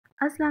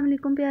अस्सलाम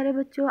वालेकुम प्यारे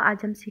बच्चों, आज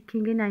हम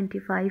सीखेंगे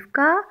 95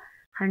 का,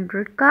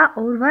 100 का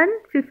और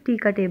 150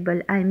 का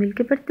टेबल। आए मिल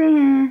के पढ़ते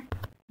हैं।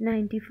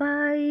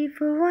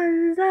 95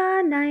 ones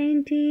are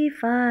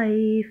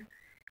 95,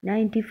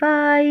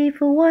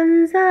 95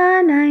 ones are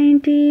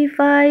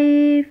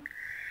 95,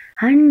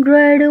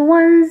 100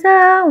 ones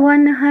are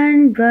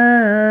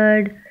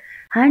 100,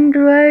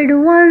 100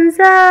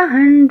 ones are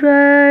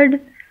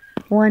 100,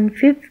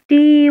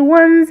 150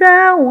 ones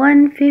are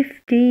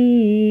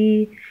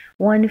 150,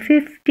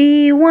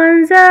 150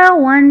 ones are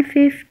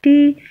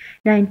 150,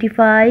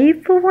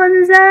 95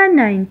 ones are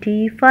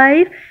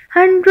 95,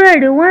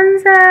 100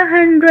 ones are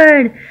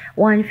 100,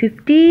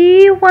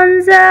 150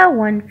 ones are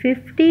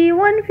 150,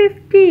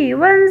 150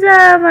 ones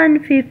are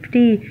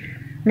 150,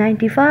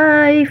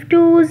 95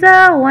 twos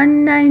are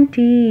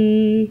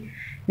 190,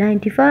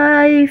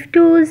 95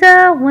 twos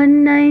are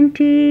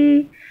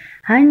 190,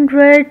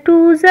 100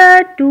 twos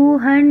are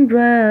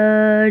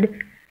 200,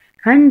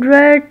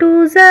 100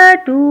 twos are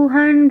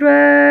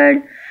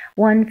 200,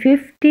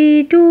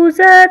 150 twos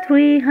are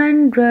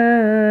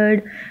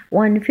 300,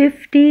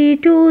 150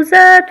 twos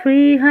are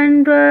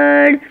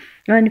 300,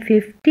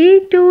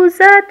 150 twos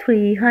are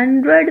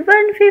 300,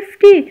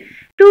 150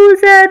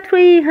 twos are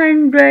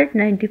 300,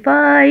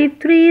 95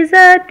 threes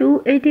are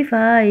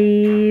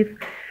 285,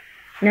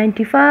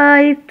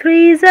 95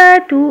 threes are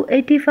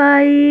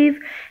 285,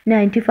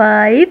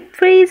 95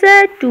 threes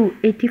are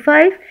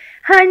 285,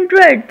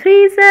 100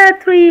 threes are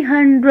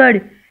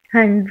 300,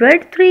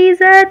 100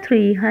 threes are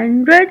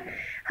 300,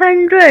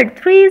 100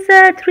 threes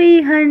are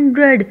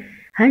 300,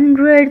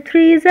 100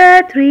 threes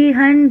are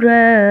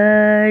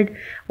 300,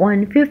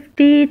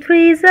 150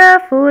 threes are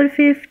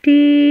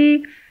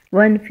 450,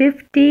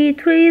 150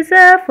 threes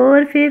are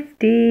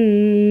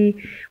 450,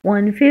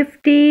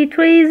 150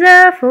 threes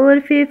are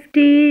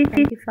 450,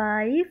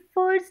 95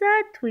 fours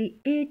are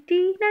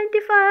 380,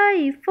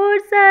 95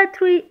 fours are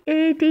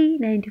 380,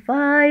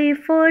 95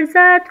 fours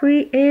are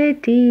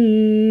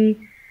 380,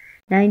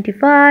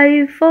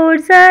 95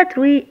 fours are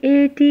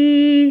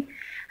 380,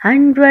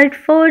 100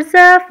 fours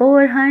are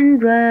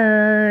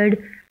 400,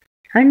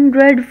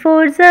 100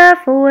 fours are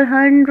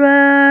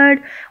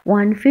 400,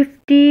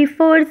 150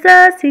 fours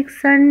are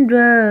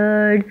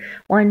 600,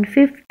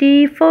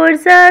 150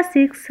 fours are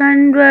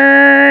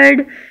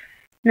 600,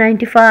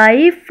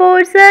 95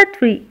 fours are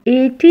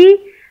 380,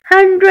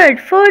 100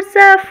 fours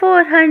are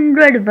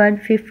 400,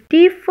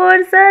 150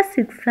 fours are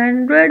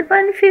 600,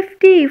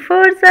 150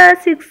 fours are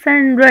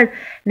 600,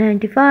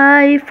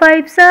 95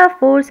 fives are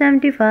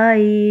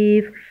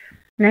 475,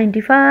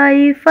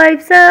 95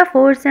 fives are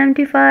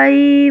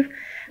 475,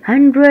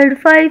 100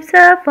 fives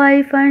are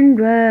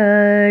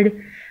 500,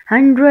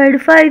 100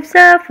 fives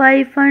are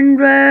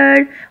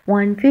 500,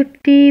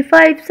 150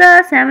 fives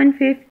are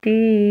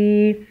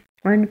 750,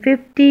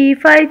 150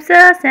 fives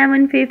are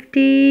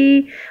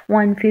 750,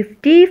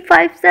 150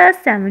 fives are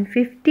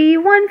 750,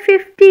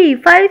 150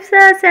 fives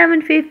are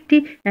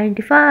 750,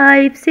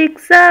 95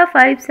 six are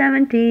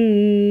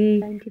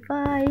 570,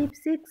 95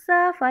 six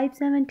are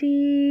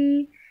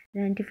 570,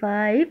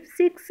 95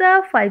 6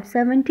 are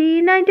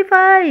 570,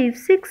 95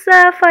 6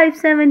 are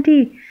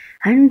 570,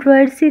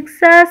 100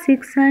 6 are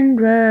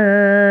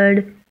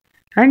 600,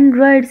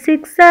 100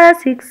 6 are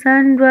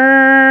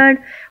 600,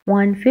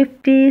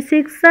 150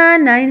 6 are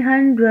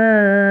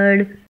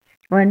 900,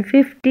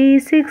 150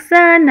 6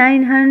 are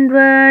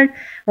 900,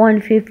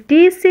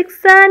 150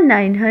 6 are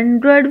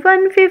 900,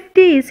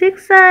 150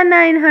 6 are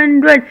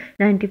 900,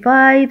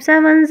 95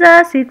 sevens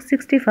are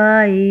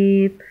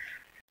 665,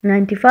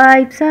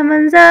 95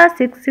 sevens are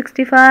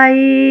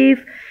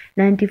 665,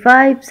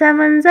 95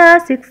 sevens are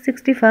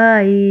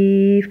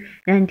 665,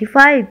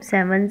 95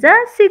 sevens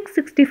are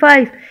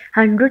 665,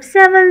 100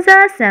 sevens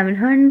are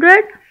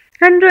 700,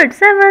 100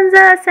 sevens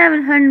are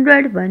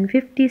 700,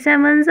 150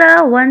 sevens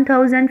are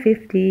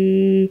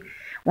 1050,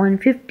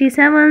 150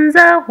 sevens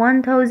are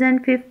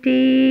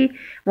 1050,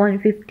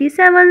 150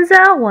 sevens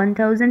are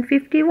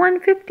 1050,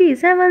 150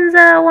 sevens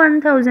are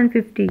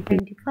 1050,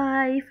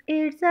 95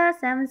 eights are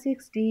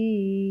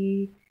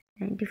 760,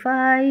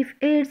 95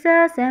 eights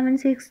are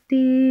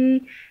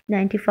 760,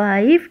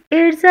 95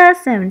 eights are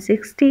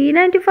 760,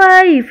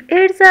 95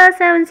 eights are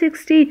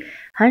 760,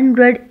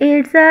 100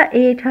 eights are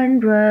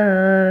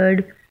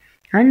 800,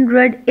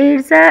 100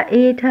 eights are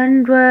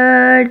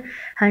 800,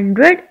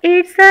 100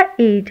 eights are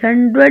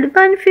 800,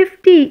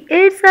 150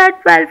 eights are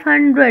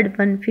 1200,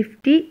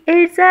 150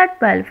 eights are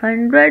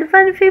 1200,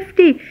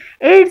 150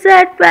 eights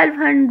are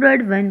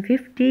 1200,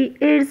 150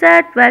 eights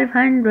are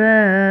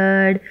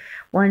 1200,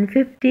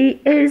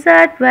 150 eights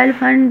are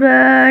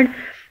 1200,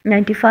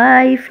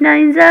 95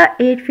 nines are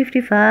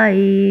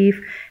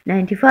 855,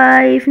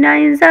 95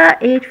 nines are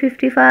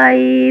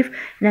 855,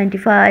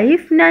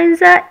 95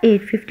 nines are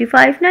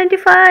 855,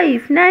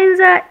 95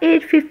 nines are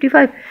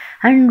 855,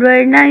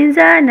 100 nines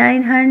are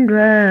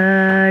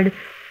 900,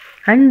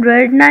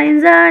 100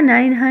 nines are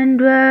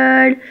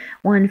 900,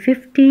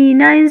 150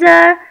 nines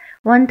are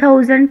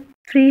 1050,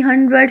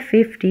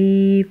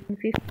 350.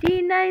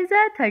 150 nines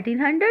are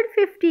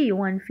 1350.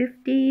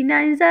 150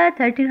 nines are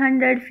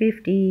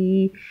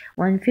 1350.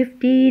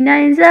 150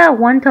 nines are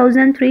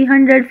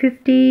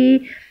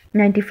 1350.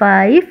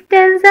 95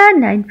 tens are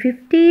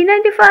 950.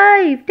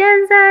 95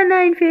 tens are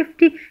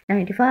 950.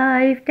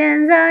 95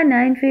 tens are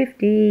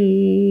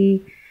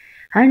 950.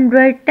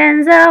 100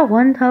 tens are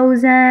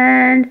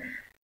 1000.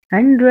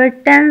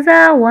 100 tens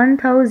are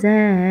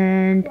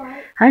 1000.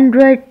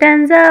 100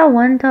 tens are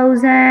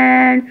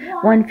 1000.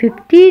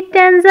 150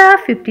 tens are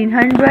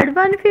 1500.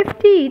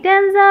 150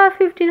 tens are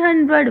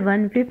 1500.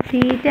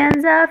 150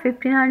 tens are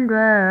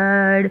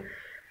 1500.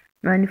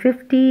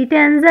 150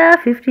 tens are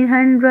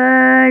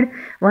 1500.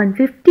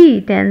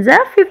 150 tens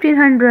are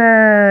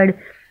 1500.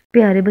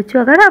 प्यारे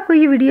बच्चों, अगर आपको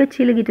ये video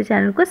अच्छी लगी तो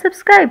channel को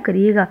subscribe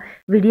करिएगा,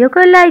 वीडियो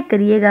को लाइक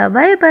करिएगा।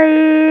 Bye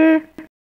bye.